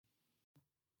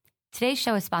Today's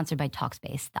show is sponsored by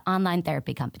Talkspace, the online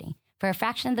therapy company. For a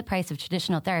fraction of the price of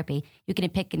traditional therapy, you can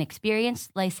pick an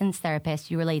experienced, licensed therapist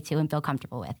you relate to and feel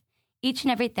comfortable with. Each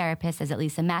and every therapist has at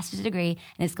least a master's degree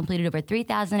and has completed over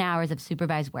 3,000 hours of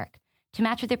supervised work. To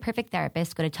match with your perfect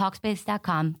therapist, go to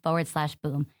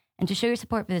Talkspace.com/boom. And to show your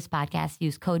support for this podcast,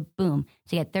 use code BOOM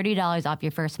to get $30 off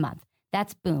your first month.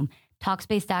 That's BOOM.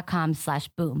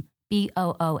 Talkspace.com/boom.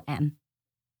 BOOM.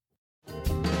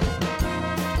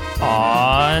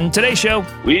 On today's show,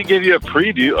 we give you a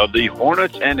preview of the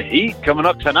Hornets and Heat coming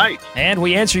up tonight. And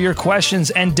we answer your questions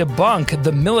and debunk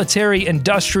the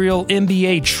military-industrial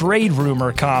NBA trade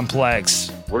rumor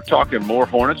complex. We're talking more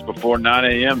Hornets before 9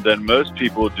 a.m. than most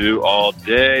people do all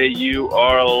day. You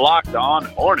are locked on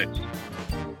Hornets.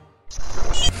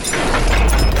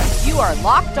 You are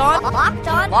Locked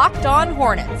On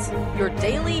Hornets, your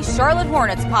daily Charlotte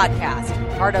Hornets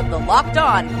podcast, part of the Locked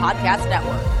On Podcast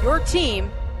Network, your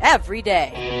team every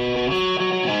day.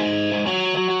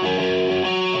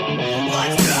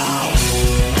 Let's go!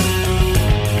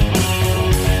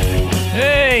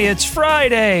 Hey, it's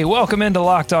Friday. Welcome into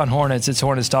Locked On Hornets. It's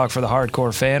Hornets Talk for the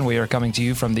hardcore fan. We are coming to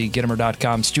you from the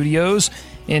Gittimer.com studios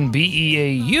in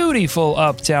beautiful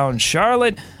uptown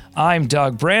Charlotte. I'm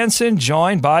Doug Branson,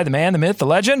 joined by the man, the myth, the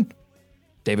legend,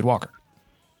 David Walker.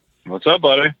 What's up,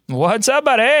 buddy? What's up,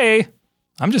 buddy?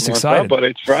 I'm just excited. What's up, buddy?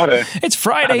 It's Friday. It's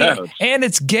Friday, and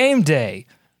it's game day.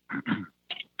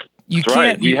 That's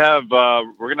right. We have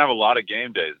we're gonna have a lot of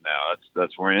game days now.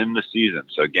 That's we're in the season,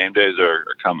 so game days are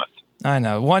coming. I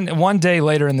know. One day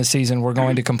later in the season, we're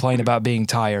going to complain about being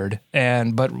tired,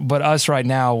 but us right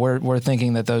now, we're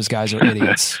thinking that those guys are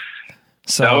idiots.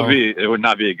 So it would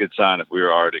not be a good sign if we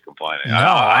were already complaining. No,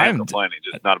 I'm complaining,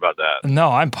 just not about that. No,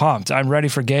 I'm pumped. I'm ready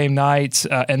for game nights,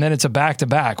 and then it's a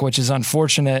back-to-back, which is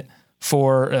unfortunate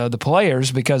for the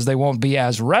players because they won't be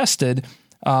as rested.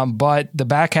 But the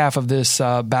back half of this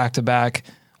back-to-back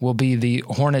will be the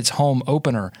Hornets home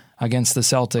opener against the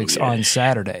Celtics on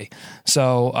Saturday.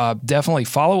 So definitely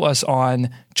follow us on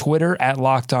Twitter at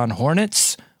Locked On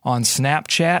Hornets, on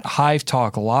Snapchat, Hive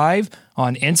Talk Live,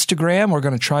 on Instagram. We're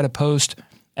going to try to post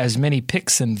as many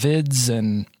pics and vids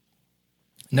and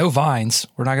no Vines.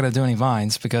 We're not going to do any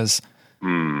Vines because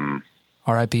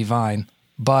RIP Vine.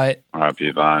 But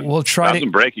RIP Vine. We'll try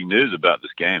some breaking news about this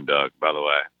game, Doug, by the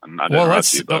way.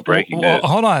 Let's breaking news.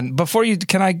 Hold on. Before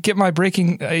can I get my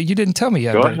breaking? You didn't tell me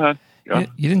yet. Go ahead.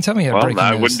 You didn't tell me you had breaking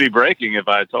news. It wouldn't be breaking if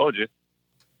I had told you.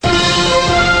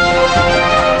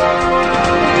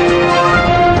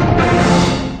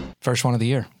 First one of the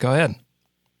year. Go ahead.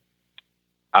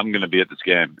 I'm going to be at this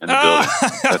game in the building.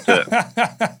 That's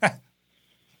it.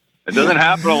 It doesn't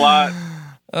happen a lot.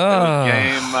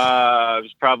 It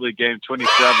was probably game 27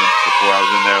 before I was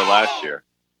in there last year.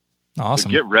 Awesome.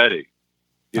 So get ready.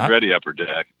 Get ready, Upper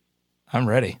Deck. I'm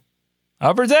ready.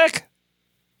 Upper Deck?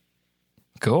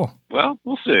 Cool. Well,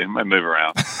 we'll see. Might move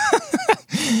around.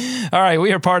 All right,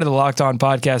 we are part of the Locked On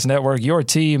Podcast Network, your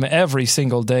team every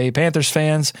single day. Panthers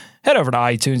fans, head over to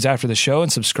iTunes after the show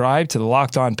and subscribe to the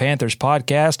Locked On Panthers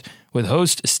podcast with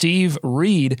host Steve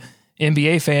Reed.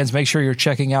 NBA fans, make sure you're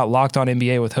checking out Locked On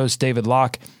NBA with host David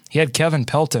Locke. He had Kevin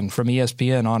Pelton from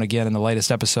ESPN on again in the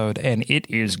latest episode, and it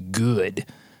is good.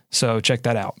 So check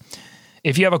that out.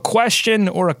 If you have a question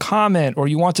or a comment or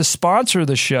you want to sponsor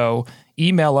the show,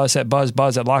 email us at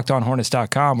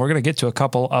buzzbuzz@lockedonhornets.com. We're going to get to a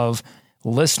couple of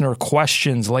listener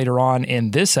questions later on in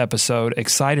this episode.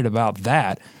 Excited about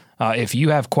that. If you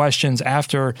have questions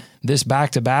after this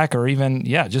back-to-back or even,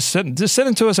 just send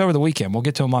them to us over the weekend. We'll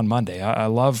get to them on Monday. I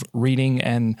love reading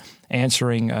and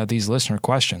answering these listener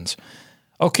questions.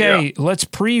 Okay, Let's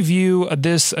preview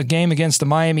this game against the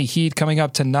Miami Heat coming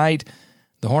up tonight.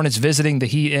 The Hornets visiting the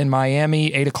Heat in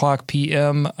Miami, 8 o'clock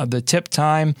p.m., the tip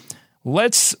time.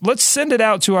 Let's send it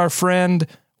out to our friend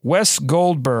Wes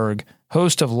Goldberg,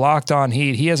 host of Locked On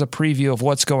Heat. He has a preview of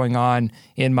what's going on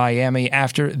in Miami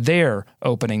after their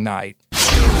opening night.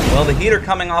 Well, the Heat are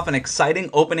coming off an exciting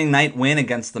opening night win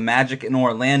against the Magic in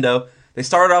Orlando. They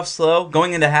started off slow,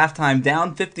 going into halftime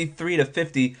down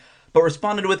 53-50, but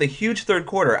responded with a huge third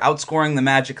quarter, outscoring the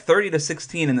Magic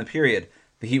 30-16 in the period.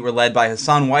 The Heat were led by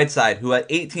Hassan Whiteside, who had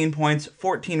 18 points,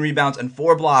 14 rebounds, and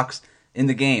 4 blocks in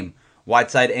the game.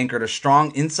 Whiteside anchored a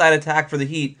strong inside attack for the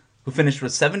Heat, who finished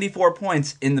with 74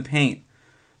 points in the paint.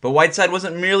 But Whiteside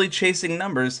wasn't merely chasing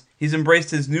numbers. He's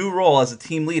embraced his new role as a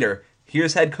team leader.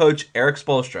 Here's head coach Erik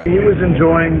Spoelstra. He was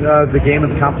enjoying the game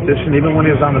and the competition even when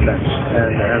he was on the bench,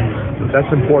 and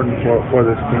that's important for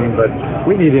this team. But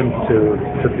we need him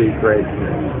to be great,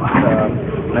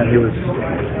 and he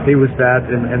was that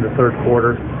in the third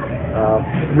quarter.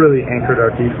 Really anchored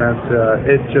our defense.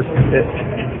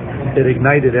 It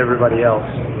ignited everybody else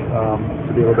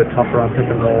to be a little bit tougher on pick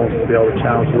and rolls, to be able to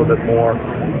challenge a little bit more,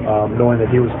 knowing that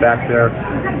he was back there,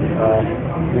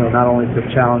 not only to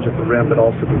challenge at the rim but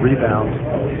also to rebound.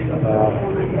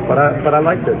 But I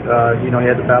liked it. He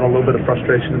had to battle a little bit of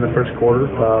frustration in the first quarter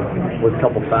with a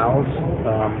couple fouls.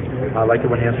 I like it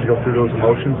when he has to go through those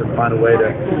emotions and find a way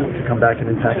to come back and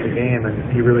impact the game,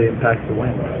 and he really impacted the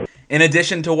win. In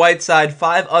addition to Whiteside,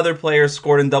 5 other players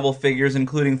scored in double figures,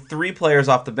 including 3 players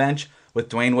off the bench. With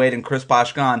Dwayne Wade and Chris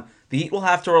Bosh gone, the Heat will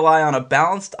have to rely on a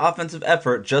balanced offensive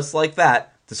effort just like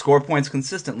that to score points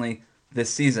consistently this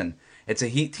season. It's a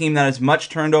Heat team that has much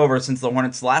turned over since the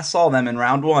Hornets last saw them in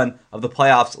round 1 of the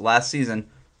playoffs last season.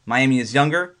 Miami is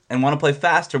younger and want to play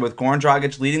faster with Goran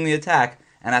Dragic leading the attack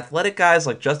and athletic guys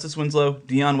like Justice Winslow,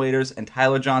 Dion Waiters, and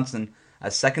Tyler Johnson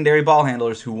as secondary ball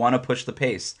handlers who want to push the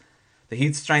pace. The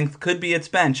Heat's strength could be its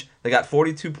bench. They got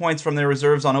 42 points from their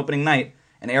reserves on opening night,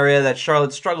 an area that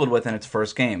Charlotte struggled with in its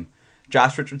first game.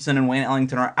 Josh Richardson and Wayne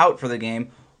Ellington are out for the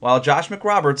game, while Josh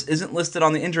McRoberts isn't listed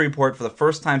on the injury report for the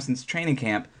first time since training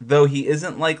camp, though he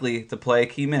isn't likely to play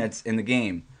key minutes in the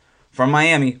game. From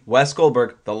Miami, Wes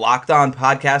Goldberg, the Locked On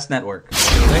Podcast Network.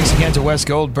 Thanks again to Wes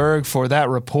Goldberg for that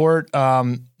report.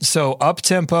 So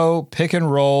up-tempo, pick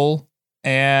and roll,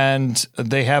 and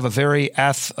they have a very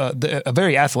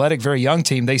athletic, very young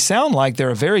team. They sound like they're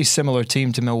a very similar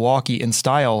team to Milwaukee in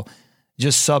style.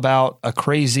 Just sub out a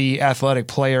crazy athletic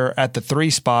player at the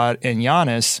 3 spot in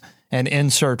Giannis and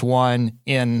insert one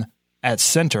in at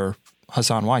center,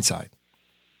 Hassan Whiteside.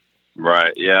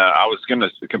 Right. Yeah, I was going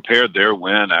to compare their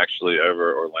win actually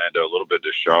over Orlando a little bit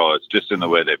to Charlotte's, just in the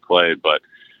way they played, but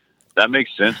that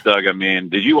makes sense, Doug. I mean,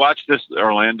 did you watch this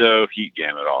Orlando Heat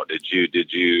game at all? Did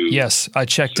you? Yes, I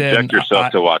checked subject in.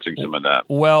 yourself to watching some of that?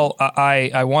 Well,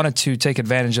 I wanted to take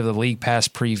advantage of the League Pass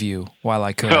preview while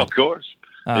I could. Of course.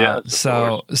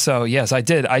 So yes, I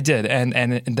did,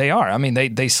 and they are. I mean,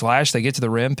 they slash, they get to the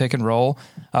rim, pick and roll.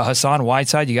 Hassan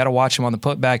Whiteside, you got to watch him on the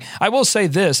putback. I will say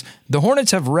this: the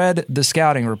Hornets have read the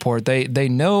scouting report. They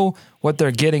know what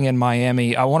they're getting in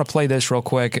Miami. I want to play this real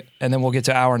quick, and then we'll get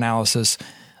to our analysis.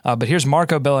 But here's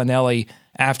Marco Bellinelli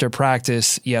after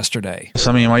practice yesterday. So,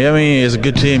 I mean, Miami is a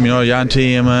good team, young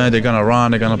team. They're going to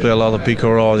run. They're going to play a lot of pick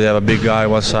and roll. They have a big guy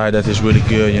one side that is really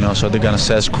good, so they're going to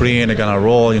set screen. They're going to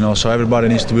roll, so everybody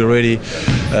needs to be ready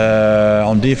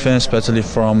on defense, especially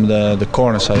from the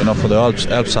corner side, for the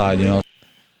help side,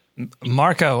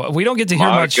 Marco, we don't get to hear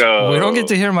much. We don't get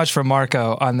to hear much from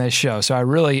Marco on this show, so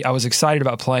I was excited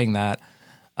about playing that.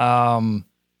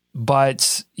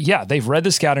 But yeah, they've read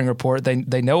the scouting report.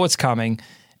 They know what's coming.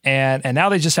 And now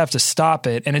they just have to stop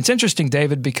it. And it's interesting,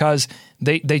 David, because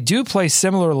they do play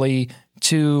similarly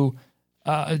to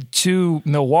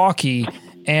Milwaukee.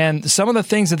 And some of the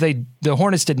things that the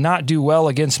Hornets did not do well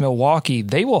against Milwaukee,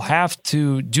 they will have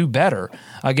to do better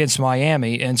against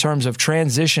Miami in terms of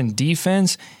transition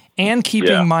defense and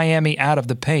keeping Miami out of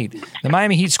the paint. The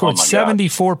Miami Heat scored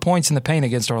 74 points in the paint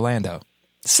against Orlando.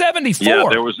 74. Yeah,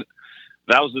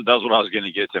 that was what I was going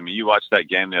to get to. I mean, you watched that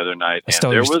game the other night,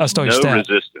 and there was no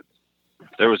resistance.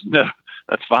 There was no.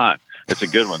 That's fine. It's a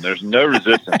good one. There's no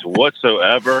resistance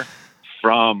whatsoever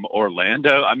from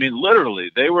Orlando. I mean,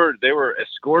 literally, they were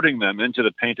escorting them into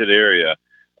the painted area.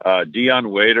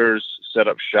 Dion Waiters set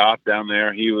up shop down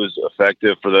there. He was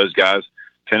effective for those guys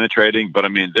penetrating, but I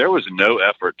mean, there was no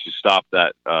effort to stop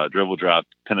that dribble drive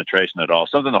penetration at all.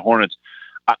 Something the Hornets,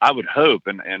 I would hope,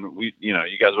 and we, you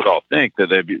guys would all think that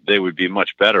they would be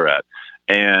much better at.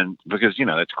 And because,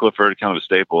 that's Clifford, kind of a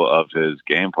staple of his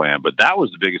game plan. But that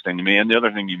was the biggest thing to me. And the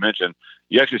other thing you mentioned,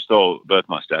 you actually stole both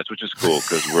my stats, which is cool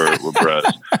because we're bros.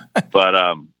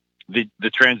 But the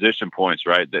transition points,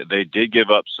 right? They did give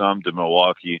up some to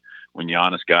Milwaukee when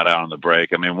Giannis got out on the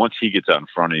break. I mean, once he gets out in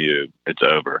front of you, it's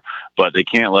over. But they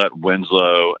can't let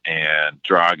Winslow and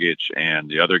Dragic and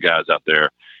the other guys out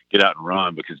there get out and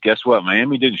run, because guess what?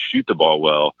 Miami didn't shoot the ball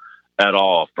well at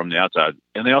all from the outside.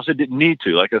 And they also didn't need to.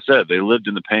 Like I said, they lived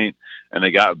in the paint and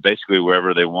they got basically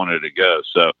wherever they wanted to go.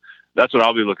 So that's what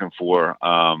I'll be looking for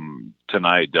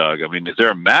tonight, Doug. I mean, is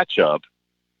there a matchup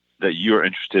that you're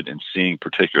interested in seeing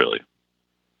particularly?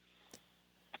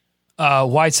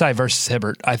 Whiteside versus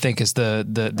Hibbert, I think, is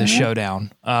the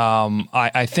showdown.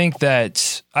 I think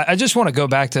that I just want to go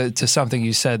back to something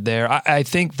you said there. I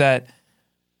think that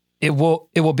it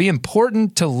will be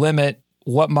important to limit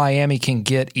what Miami can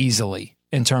get easily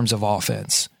in terms of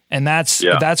offense. And that's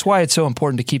why it's so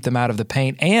important to keep them out of the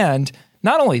paint. And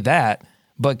not only that,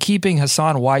 but keeping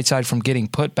Hassan Whiteside from getting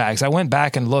putbacks. I went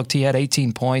back and looked. He had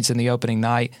 18 points in the opening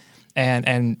night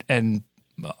and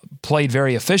played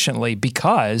very efficiently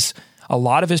because a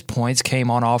lot of his points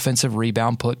came on offensive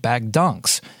rebound putback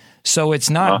dunks. So it's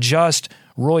not just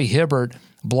Roy Hibbert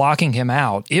blocking him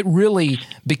out. It really,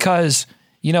 because,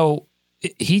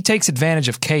 he takes advantage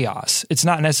of chaos. It's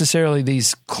not necessarily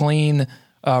these clean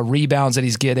rebounds that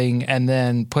he's getting and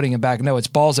then putting it back. No, it's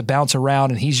balls that bounce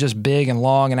around, and he's just big and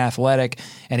long and athletic,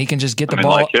 and he can just get the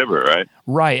ball. Like Hibbert, right?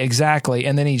 Right, exactly.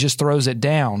 And then he just throws it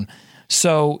down.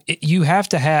 So you have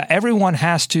to have, everyone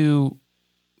has to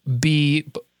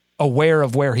be aware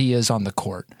of where he is on the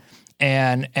court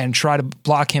and try to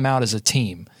block him out as a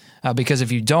team. Because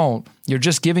if you don't, you're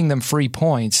just giving them free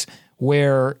points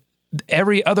where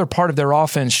every other part of their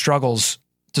offense struggles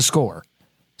to score.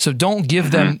 So don't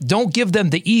give them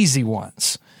the easy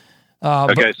ones.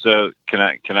 Okay, so can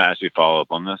I actually follow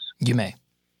up on this? You may.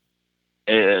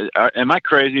 Am I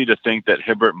crazy to think that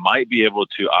Hibbert might be able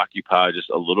to occupy just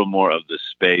a little more of the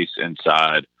space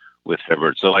inside with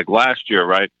Hibbert? So like last year,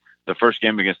 right? The first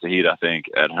game against the Heat, I think,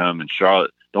 at home in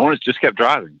Charlotte, the Hornets just kept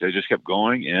driving. They just kept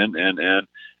going in,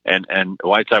 and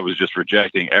Whiteside was just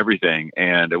rejecting everything.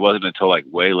 And it wasn't until like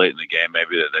way late in the game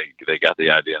maybe that they got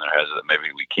the idea in their heads that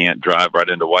maybe we can't drive right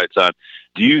into Whiteside.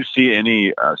 Do you see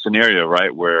any scenario,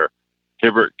 right, where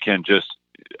Hibbert can just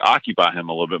occupy him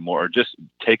a little bit more or just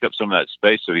take up some of that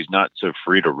space so he's not so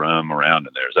free to roam around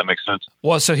in there? Does that make sense?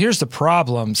 Well, so here's the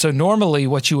problem. So normally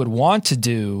what you would want to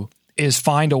do is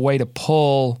find a way to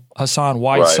pull Hassan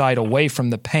Whiteside away from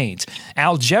the paint.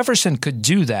 Al Jefferson could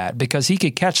do that because he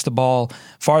could catch the ball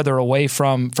farther away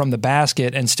from the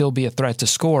basket and still be a threat to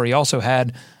score. He also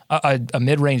had a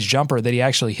mid-range jumper that he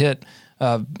actually hit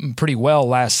pretty well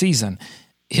last season.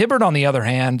 Hibbert, on the other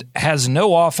hand, has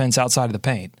no offense outside of the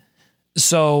paint.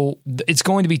 So it's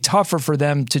going to be tougher for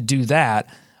them to do that.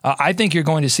 I think you're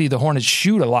going to see the Hornets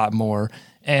shoot a lot more.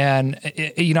 And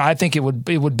I think it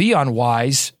would be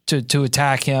unwise to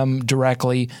attack him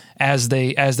directly as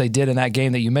they did in that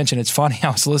game that you mentioned. It's funny,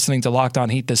 I was listening to Locked On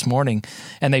Heat this morning,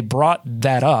 and they brought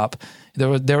that up.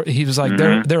 He was like,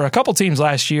 there were a couple teams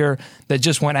last year that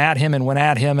just went at him and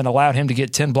allowed him to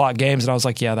get 10 block games, and I was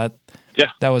like, that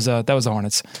was the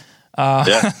Hornets.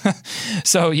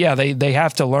 So they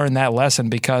have to learn that lesson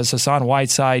because Hassan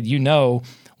Whiteside,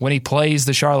 when he plays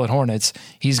the Charlotte Hornets,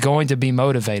 he's going to be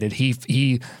motivated.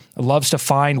 He loves to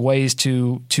find ways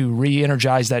to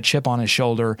re-energize that chip on his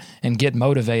shoulder and get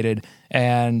motivated,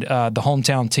 and the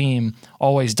hometown team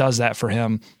always does that for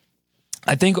him.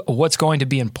 I think what's going to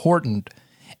be important,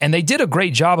 and they did a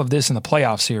great job of this in the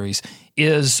playoff series,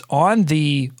 is on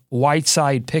the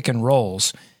Whiteside pick and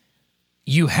rolls,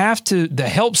 the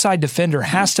help side defender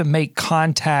has to make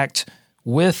contact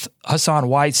with Hassan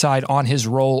Whiteside on his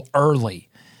roll early.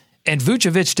 And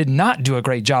Vucevic did not do a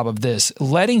great job of this,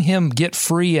 letting him get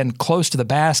free and close to the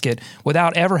basket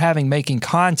without ever making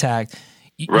contact,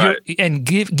 and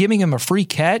giving him a free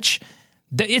catch.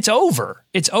 It's over.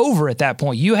 It's over at that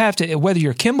point. You have to, whether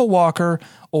you're Kemba Walker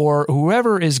or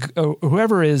whoever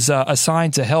is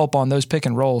assigned to help on those pick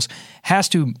and rolls, has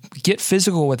to get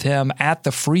physical with him at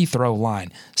the free throw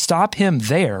line. Stop him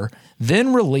there,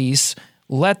 then release.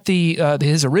 Let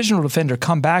his original defender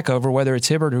come back over, whether it's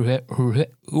Hibbert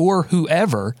or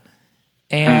whoever,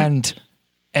 and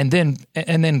then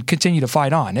continue to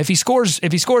fight on. If he scores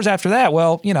after that,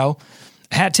 well,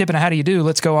 hat tip and how do you do?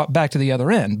 Let's go back to the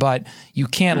other end. But you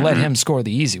can't let him score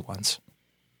the easy ones.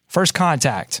 First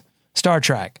contact, Star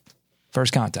Trek,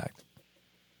 first contact.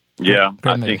 Yeah,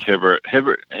 I think Hibbert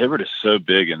is so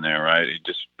big in there, right? He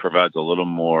just provides a little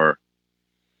more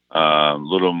of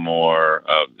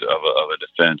a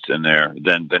defense in there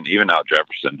than even Al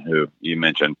Jefferson, who you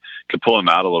mentioned, could pull him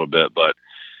out a little bit. But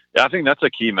yeah, I think that's a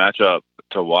key matchup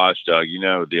to watch, Doug.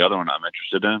 The other one I'm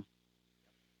interested in,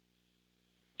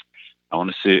 I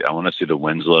want to see the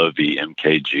Winslow v.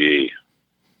 MKG.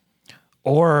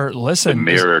 Or listen, the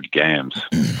mirrored games.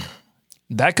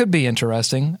 That could be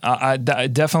interesting. I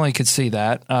definitely could see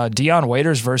that. Dion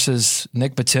Waiters versus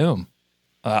Nick Batum.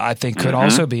 I think could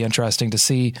also be interesting to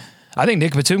see. I think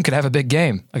Nick Batum could have a big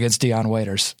game against Dion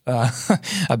Waiters,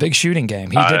 a big shooting game.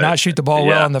 He did not shoot the ball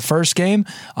well in the first game.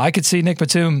 I could see Nick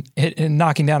Batum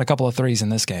knocking down a couple of threes in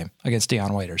this game against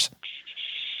Dion Waiters.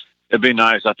 It'd be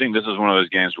nice. I think this is one of those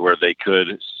games where they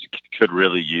could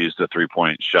really use the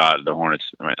 3-point shot, the Hornets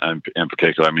in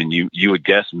particular. I mean, you would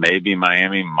guess maybe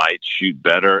Miami might shoot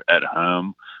better at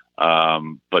home.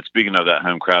 But speaking of that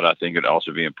home crowd, I think it'd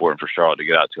also be important for Charlotte to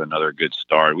get out to another good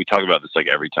start. We talk about this like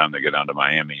every time they go down to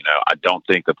Miami. I don't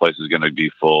think the place is going to be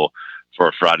full for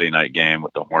a Friday night game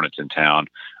with the Hornets in town.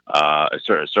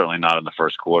 Certainly not in the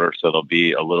first quarter. So there'll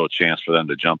be a little chance for them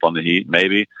to jump on the Heat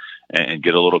maybe and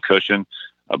get a little cushion.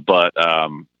 But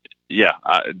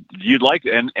you'd like,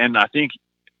 and I think,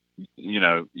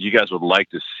 you guys would like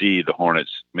to see the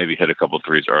Hornets maybe hit a couple of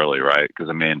threes early, right? Because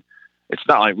I mean, it's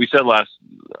not like we said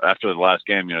after the last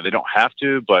game, they don't have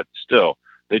to, but still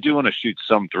they do want to shoot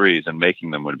some threes, and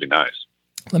making them would be nice.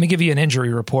 Let me give you an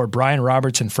injury report. Brian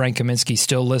Roberts and Frank Kaminsky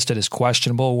still listed as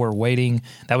questionable. We're waiting.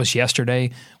 That was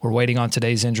yesterday. We're waiting on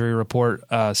today's injury report.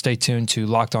 Stay tuned to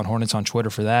Locked On Hornets on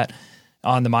Twitter for that.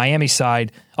 On the Miami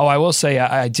side, I will say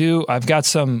I've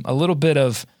got a little bit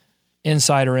of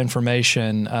insider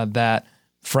information that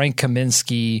Frank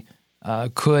Kaminsky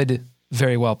could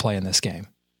very well play in this game.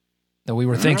 That we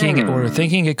were thinking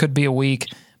it could be a week,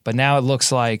 but now it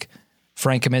looks like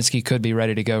Frank Kaminsky could be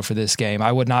ready to go for this game.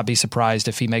 I would not be surprised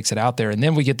if he makes it out there. And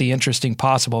then we get the interesting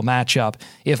possible matchup.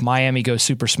 If Miami goes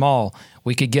super small,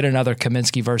 we could get another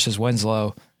Kaminsky versus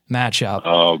Winslow matchup.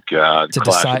 Oh, God.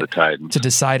 Clash of the Titans. To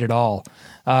decide it all.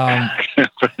 To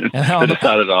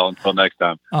decide it all until next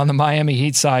time. On the Miami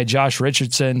Heat side, Josh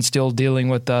Richardson still dealing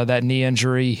with that knee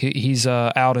injury. He's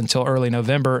out until early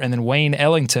November. And then Wayne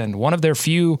Ellington, one of their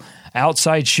few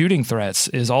outside shooting threats,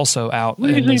 is also out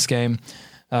in this game.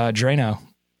 Drano,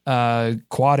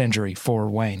 quad injury for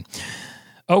Wayne.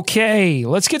 Okay,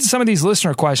 let's get to some of these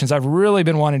listener questions. I've really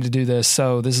been wanting to do this,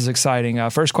 so this is exciting.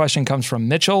 First question comes from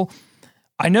Mitchell.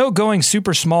 I know going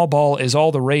super small ball is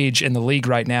all the rage in the league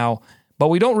right now, but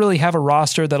we don't really have a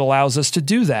roster that allows us to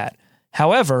do that.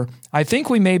 However, I think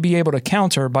we may be able to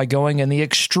counter by going in the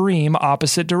extreme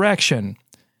opposite direction.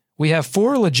 We have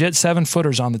 4 legit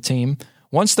 7-footers on the team.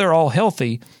 Once they're all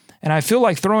healthy, and I feel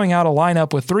like throwing out a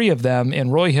lineup with 3 of them in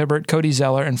Roy Hibbert, Cody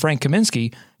Zeller, and Frank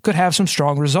Kaminsky could have some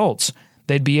strong results.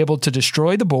 They'd be able to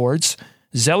destroy the boards.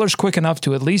 Zeller's quick enough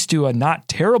to at least do a not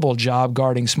terrible job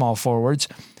guarding small forwards,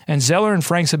 and Zeller and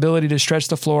Frank's ability to stretch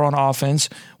the floor on offense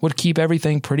would keep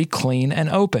everything pretty clean and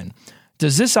open.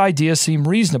 Does this idea seem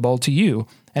reasonable to you?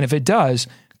 And if it does,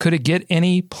 could it get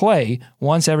any play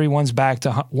once everyone's back to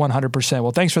 100%?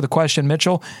 Well, thanks for the question,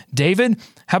 Mitchell. David,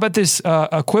 how about this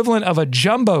equivalent of a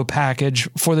jumbo package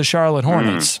for the Charlotte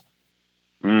Hornets?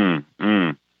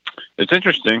 It's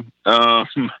interesting.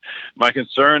 My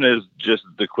concern is just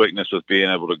the quickness with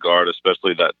being able to guard,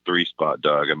 especially that 3-spot,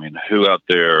 Doug. I mean, who out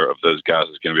there of those guys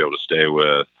is going to be able to stay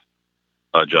with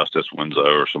Justice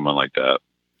Winslow or someone like that?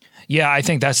 Yeah, I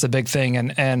think that's the big thing,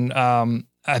 and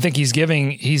I think he's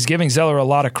giving Zeller a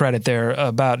lot of credit there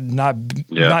about not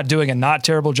doing a not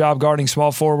terrible job guarding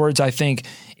small forwards. I think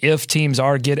if teams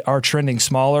are trending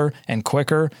smaller and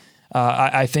quicker,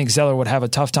 I think Zeller would have a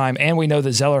tough time. And we know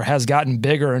that Zeller has gotten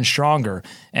bigger and stronger.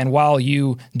 And while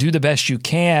you do the best you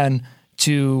can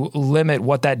to limit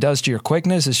what that does to your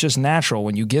quickness, it's just natural.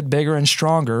 When you get bigger and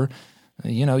stronger,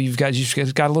 you've got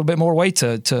a little bit more weight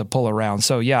to pull around.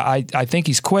 So yeah, I think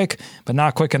he's quick, but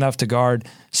not quick enough to guard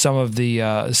some of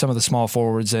the small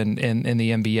forwards in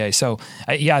the NBA. So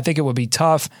yeah, I think it would be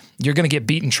tough. You're going to get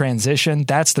beat in transition.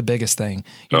 That's the biggest thing.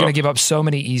 You're going to give up so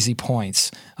many easy points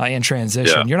in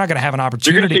transition. Yeah. You're not going to have an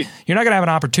opportunity. You're not going to have an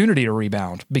opportunity to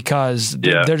rebound because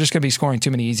they're just going to be scoring too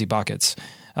many easy buckets.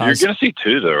 You're going to see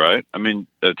 2 though, right? I mean,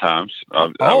 at times. I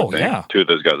would think 2 of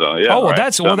those guys. Yeah. Oh, well, right?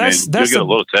 that's you'll get a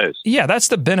little taste. Yeah, that's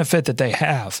the benefit that they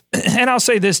have. And I'll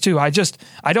say this too. I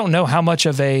don't know how much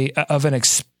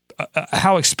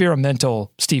how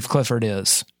experimental Steve Clifford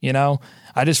is.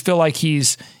 I just feel like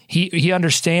he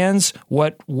understands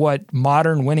what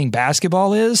modern winning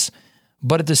basketball is,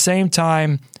 but at the same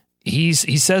time, he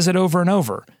says it over and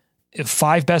over.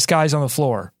 5 best guys on the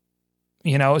floor.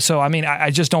 So I mean, I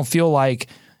just don't feel like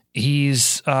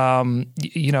he's,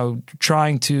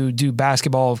 trying to do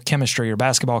basketball chemistry or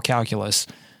basketball calculus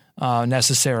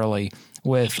necessarily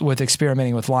with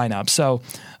experimenting with lineups. So,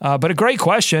 but a great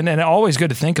question and always good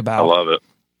to think about.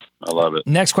 I love it.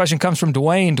 Next question comes from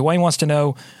Dwayne. Dwayne wants to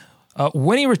know,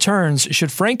 when he returns,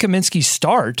 should Frank Kaminsky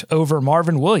start over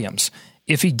Marvin Williams?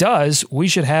 If he does, we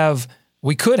could have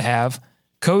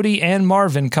Cody and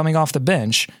Marvin coming off the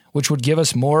bench, which would give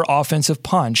us more offensive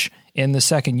punch in the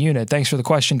second unit. Thanks for the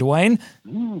question, Dwayne.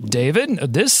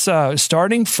 David, this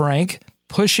starting Frank,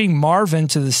 pushing Marvin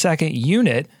to the second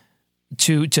unit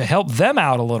to help them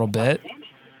out a little bit.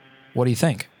 What do you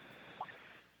think?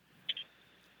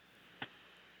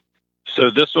 So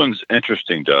this one's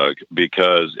interesting, Doug,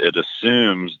 because it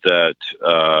assumes that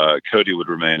Cody would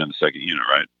remain in the second unit,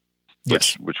 right?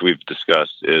 Yes. Which we've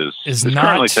discussed is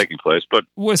currently taking place, but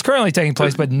it's currently taking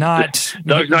place, but not.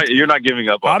 Doug's you're not giving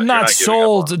up. I'm not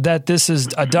sold that this is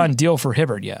a done deal for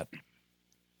Hibbert yet.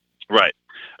 Right.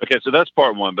 Okay. So that's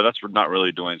part one, but that's not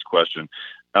really Dwayne's question.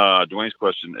 Dwayne's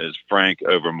question is Frank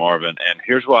over Marvin, and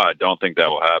here's why I don't think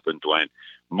that will happen, Dwayne.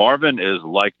 Marvin is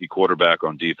like the quarterback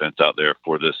on defense out there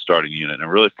for this starting unit,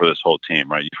 and really for this whole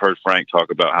team. Right. You've heard Frank talk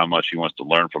about how much he wants to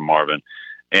learn from Marvin.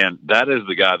 And that is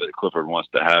the guy that Clifford wants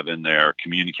to have in there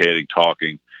communicating,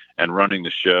 talking, and running the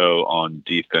show on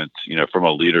defense, from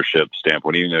a leadership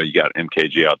standpoint, even though you got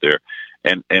MKG out there.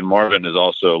 And Marvin is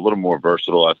also a little more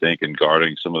versatile, I think, in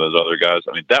guarding some of those other guys.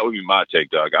 I mean, that would be my take,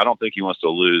 Doug. I don't think he wants to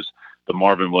lose the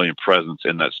Marvin Williams presence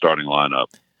in that starting lineup.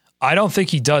 I don't think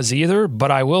he does either,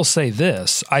 but I will say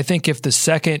this. I think if the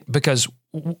second, because,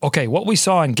 okay, what we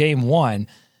saw in game one,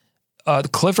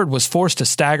 Clifford was forced to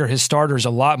stagger his starters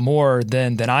a lot more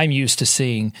than I'm used to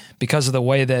seeing because of the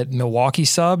way that Milwaukee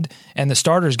subbed, and the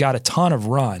starters got a ton of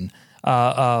run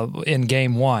in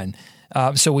game one.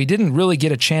 So we didn't really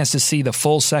get a chance to see the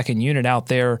full second unit out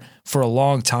there for a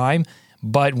long time.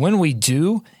 But when we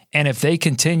do, and if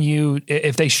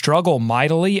they struggle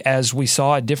mightily, as we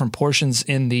saw at different portions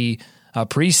in the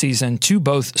preseason, to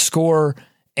both score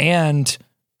and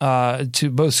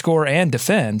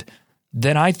defend,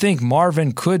 then I think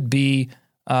Marvin could be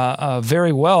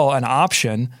very well an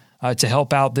option to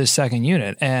help out this second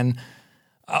unit.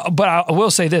 But I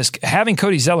will say this, having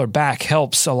Cody Zeller back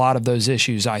helps a lot of those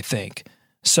issues, I think.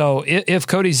 So if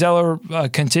Cody Zeller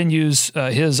continues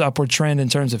his upward trend in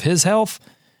terms of his health,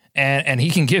 and he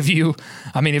can give you,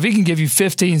 if he can give you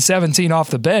 15, 17 off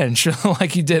the bench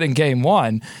like he did in game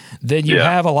one, then you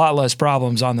have a lot less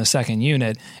problems on the second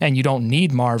unit, and you don't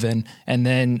need Marvin. And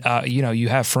then, you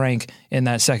have Frank in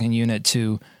that second unit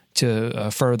to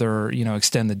further,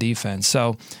 extend the defense.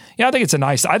 So, I think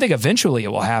I think eventually it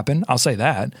will happen. I'll say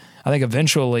that. I think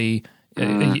eventually,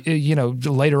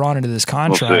 later on into this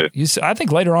contract, I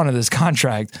think later on in this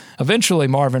contract, eventually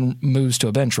Marvin moves to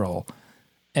a bench role.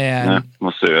 And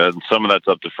we'll see. Some of that's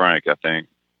up to Frank, I think.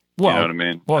 Well, you know what I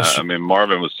mean? Well,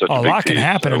 Marvin was such a big lot can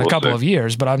happen in a couple of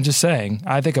years, but I'm just saying,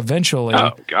 I think eventually.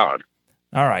 Oh, God.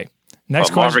 All right. Next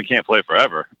question. Marvin can't play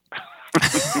forever.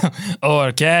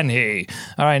 Or can he?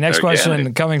 All right, next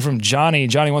question coming from Johnny.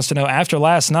 Johnny wants to know, after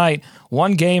last night,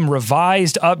 one game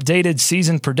revised, updated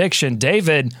season prediction.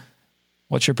 David,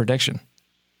 what's your prediction?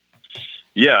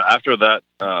 Yeah, after that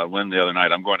win the other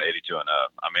night, I'm going 82-0.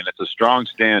 It's a strong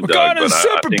stand, We're Doug. Going to the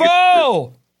Super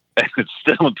Bowl! It's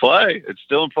still in play. It's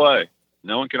still in play.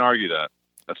 No one can argue that.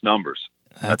 That's numbers.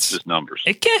 That's just numbers.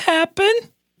 It can happen.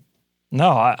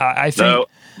 No, I think,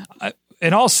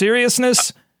 in all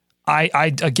seriousness,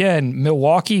 again,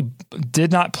 Milwaukee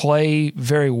did not play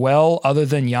very well other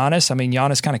than Giannis.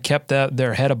 Giannis kind of kept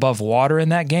their head above water in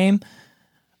that game.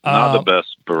 Not the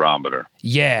best barometer.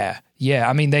 Yeah.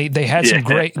 They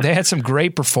had some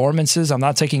great performances. I'm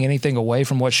not taking anything away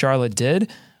from what Charlotte did,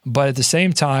 but at the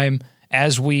same time,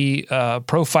 as we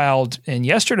profiled in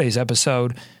yesterday's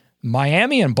episode,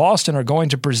 Miami and Boston are going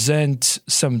to present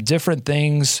some different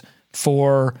things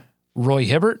for Roy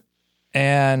Hibbert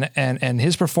and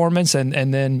his performance,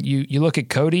 and then you look at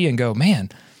Cody and go, man,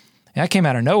 that came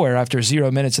out of nowhere after 0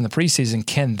 minutes in the preseason.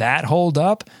 Can that hold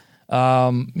up?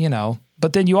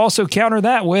 But then you also counter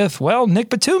that with, Nick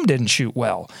Batum didn't shoot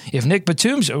well. If Nick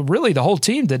Batum's, really the whole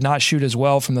team did not shoot as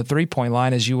well from the three-point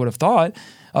line as you would have thought,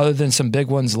 other than some big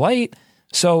ones late.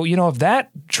 So, if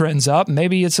that trends up,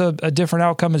 maybe it's a different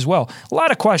outcome as well. A lot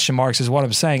of question marks is what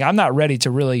I'm saying. I'm not ready to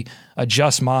really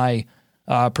adjust my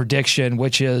prediction,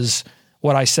 which is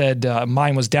what I said.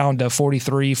 Mine was down to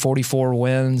 43, 44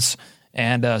 wins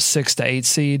and a 6 to 8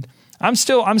 seed. I'm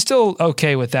still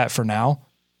okay with that for now.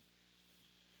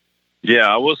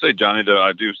 Yeah, I will say, Johnny, though,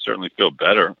 I do certainly feel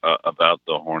better about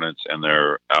the Hornets and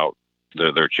their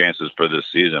chances for this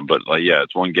season. But,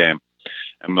 it's one game,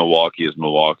 and Milwaukee is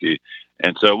Milwaukee.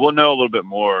 And so we'll know a little bit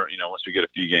more, once we get a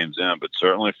few games in. But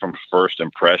certainly from first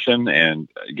impression and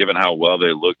given how well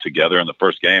they looked together in the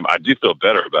first game, I do feel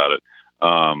better about it.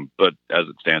 But as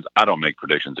it stands, I don't make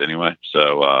predictions anyway.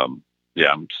 So, I'm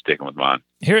sticking with mine.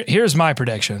 Here's my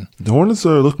prediction. The Hornets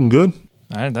are looking good.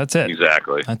 All right, that's it.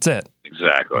 Exactly. That's it.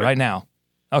 Exactly. Right now.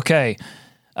 Okay.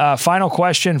 Final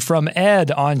question from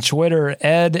Ed on Twitter.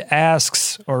 Ed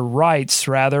writes,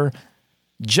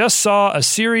 just saw a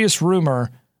serious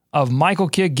rumor of Michael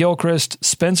Kidd-Gilchrist,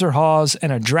 Spencer Hawes,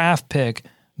 and a draft pick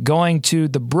going to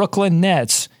the Brooklyn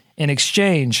Nets in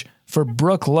exchange for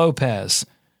Brook Lopez.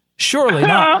 Surely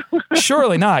not.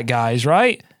 Surely not, guys,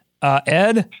 right?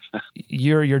 Ed,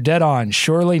 you're dead on.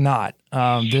 Surely not.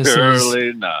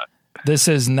 Surely not. This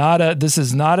is not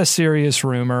a serious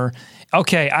rumor.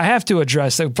 Okay, I have to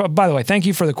address. By the way, thank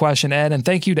you for the question, Ed, and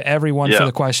thank you to everyone for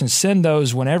the questions. Send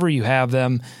those whenever you have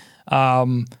them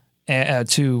to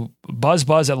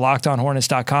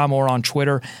buzzbuzz@lockedonhornets.com or on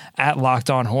Twitter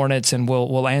 @lockedonhornets, and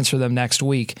we'll answer them next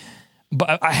week.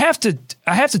 But I have to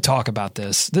talk about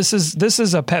this. This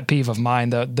is a pet peeve of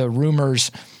mine. The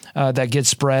rumors that get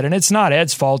spread, and it's not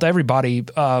Ed's fault. Everybody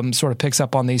sort of picks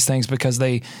up on these things because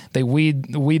they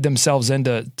weed themselves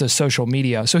into social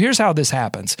media. So here's how this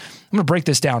happens. I'm going to break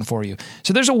this down for you.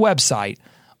 So there's a website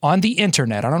on the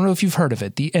internet. I don't know if you've heard of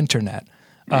it. The internet.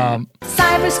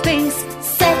 Cyberspace,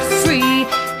 set free.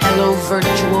 Hello,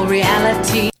 virtual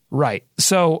reality. Right.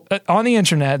 So on the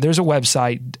internet, there's a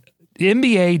website.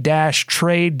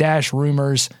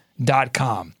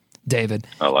 NBA-trade-rumors.com, David.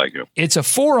 I like it. It's a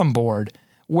forum board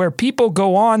where people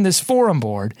go on this forum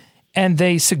board and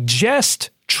they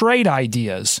suggest trade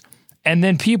ideas. And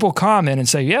then people comment and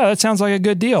say, yeah, that sounds like a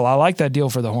good deal. I like that deal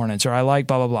for the Hornets, or I like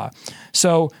blah, blah, blah.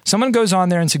 So someone goes on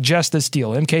there and suggests this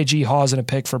deal, MKG Hawes and a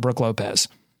pick for Brook Lopez.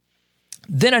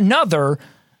 Then another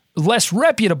less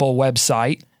reputable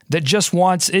website that just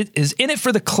wants it is in it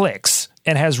for the clicks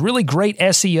and has really great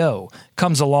SEO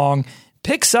comes along,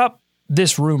 picks up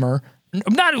this rumor,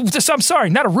 not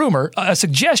a rumor, a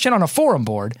suggestion on a forum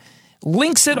board,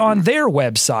 links it on their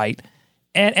website,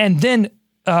 and then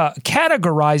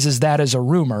categorizes that as a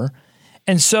rumor.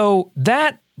 And so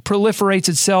that proliferates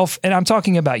itself, and I'm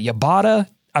talking about Yabata,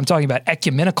 I'm talking about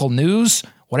Ecumenical News,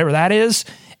 whatever that is,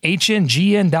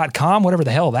 hngn.com, whatever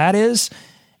the hell that is.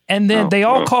 And then they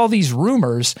all call these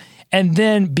rumors, and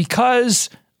then because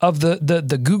of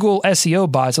the Google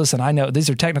SEO bots. Listen, I know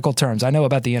these are technical terms. I know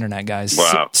about the internet, guys.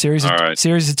 Wow. Series of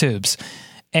tubes.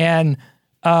 And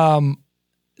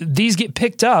these get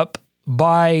picked up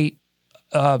by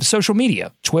social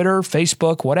media, Twitter,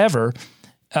 Facebook, whatever,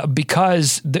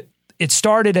 because it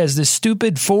started as this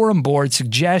stupid forum board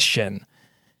suggestion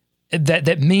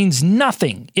that means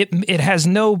nothing. It has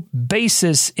no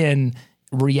basis in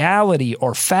reality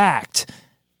or fact.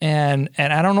 And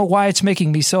I don't know why it's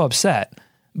making me so upset.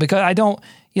 Because I don't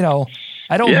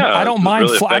mind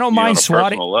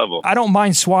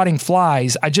swatting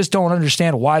flies. I just don't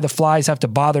understand why the flies have to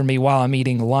bother me while I'm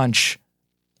eating lunch.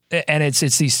 And it's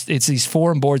these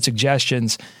forum board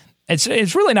suggestions.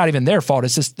 It's really not even their fault.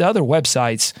 It's just the other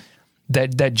websites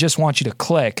that just want you to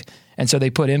click. And so they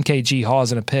put MKG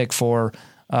Hawes in a pick for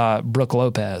Brook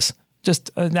Lopez.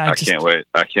 I can't wait.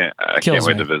 I can't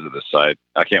wait to visit this site.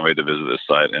 I can't wait to visit this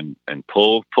site and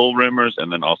pull rumors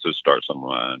and then also start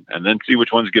someone and then see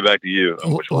which ones get back to you.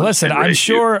 Listen, I'm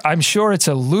sure it's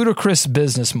a ludicrous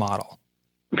business model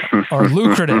or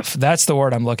lucrative. That's the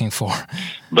word I'm looking for.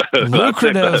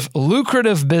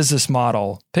 Lucrative business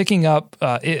model, picking up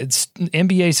it's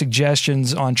NBA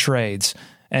suggestions on trades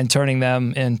and turning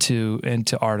them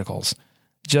into articles.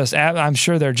 I'm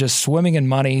sure they're just swimming in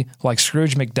money like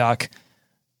Scrooge McDuck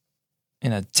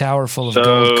in a tower full of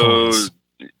gold coins.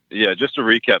 Yeah, just to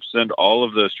recap, send all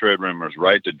of those trade rumors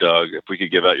right to Doug. If we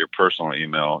could give out your personal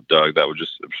email, Doug, that would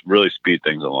just really speed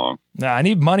things along. Now, I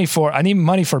need money for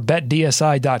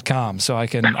betdsi.com so I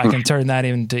can turn that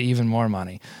into even more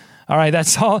money. All right,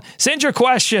 that's all. Send your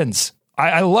questions.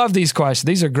 I love these questions.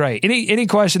 These are great. Any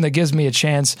question that gives me a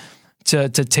chance to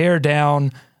tear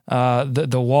down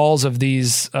the walls of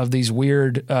these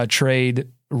weird trade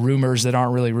rumors that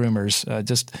aren't really rumors.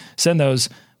 Just send those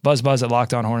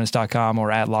buzz@lockedonhornets.com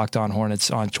or at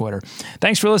LockedOnHornets on Twitter.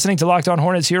 Thanks for listening to Locked On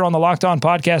Hornets here on the Locked On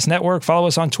Podcast Network. Follow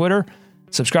us on Twitter.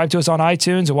 Subscribe to us on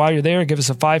iTunes. And while you're there, give us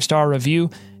a 5-star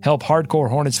review. Help hardcore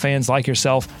Hornets fans like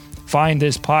yourself find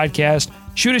this podcast.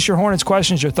 Shoot us your Hornets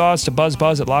questions, your thoughts to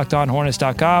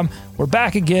buzz@LockedOnHornets.com. We're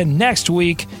back again next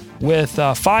week with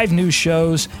 5 new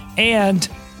shows and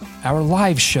our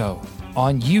live show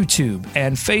on YouTube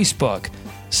and Facebook.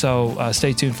 So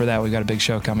stay tuned for that. We've got a big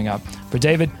show coming up. For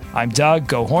David, I'm Doug.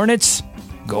 Go Hornets.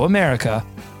 Go America.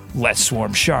 Let's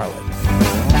swarm Charlotte.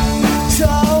 So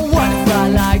what if I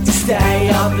like to stay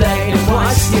up late and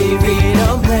watch TV?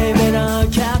 Don't blame it on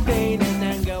caffeine and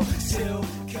then go to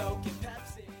Coke and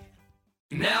Pepsi.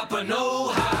 Napa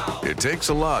know-how. It takes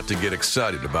a lot to get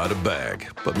excited about a bag,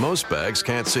 but most bags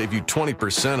can't save you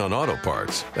 20% on auto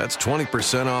parts. That's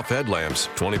 20% off headlamps,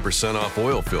 20% off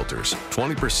oil filters,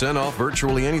 20% off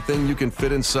virtually anything you can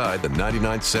fit inside the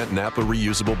 99-cent Napa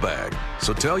reusable bag.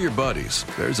 So tell your buddies,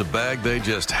 there's a bag they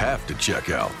just have to check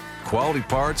out. Quality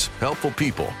parts, helpful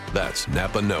people. That's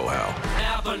Napa know-how.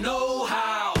 Napa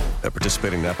know-how. At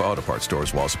participating Napa Auto Parts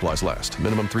stores while supplies last.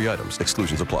 Minimum 3 items.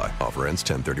 Exclusions apply. Offer ends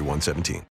 10/31/17.